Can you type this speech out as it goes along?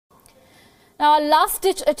Now, a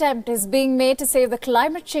last-ditch attempt is being made to save the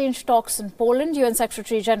climate change talks in Poland. UN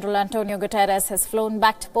Secretary-General Antonio Guterres has flown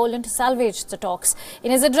back to Poland to salvage the talks.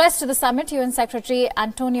 In his address to the summit, UN Secretary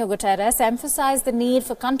Antonio Guterres emphasized the need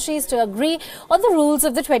for countries to agree on the rules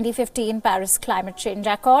of the 2015 Paris Climate Change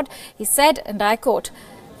Accord. He said, and I quote,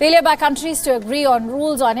 "Failure by countries to agree on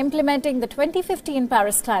rules on implementing the 2015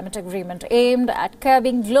 Paris Climate Agreement aimed at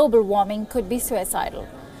curbing global warming could be suicidal."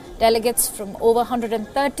 Delegates from over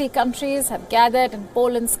 130 countries have gathered in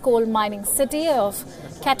Poland's coal mining city of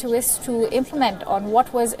Katowice to implement on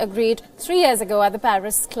what was agreed 3 years ago at the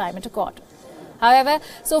Paris Climate Accord. However,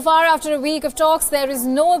 so far after a week of talks, there is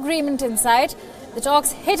no agreement in sight. The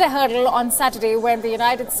talks hit a hurdle on Saturday when the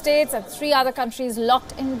United States and 3 other countries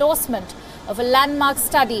locked endorsement of a landmark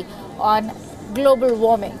study on global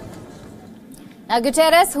warming. Now,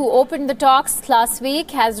 Guterres, who opened the talks last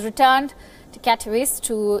week, has returned to Katowice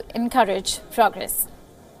to encourage progress.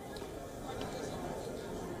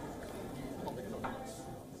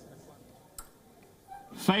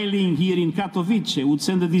 Failing here in Katowice would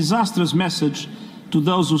send a disastrous message to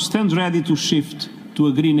those who stand ready to shift to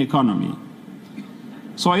a green economy.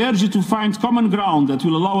 So I urge you to find common ground that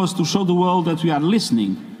will allow us to show the world that we are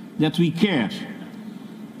listening, that we care.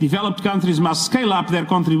 Developed countries must scale up their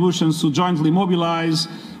contributions to jointly mobilize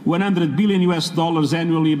 $100 billion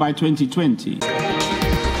annually by 2020.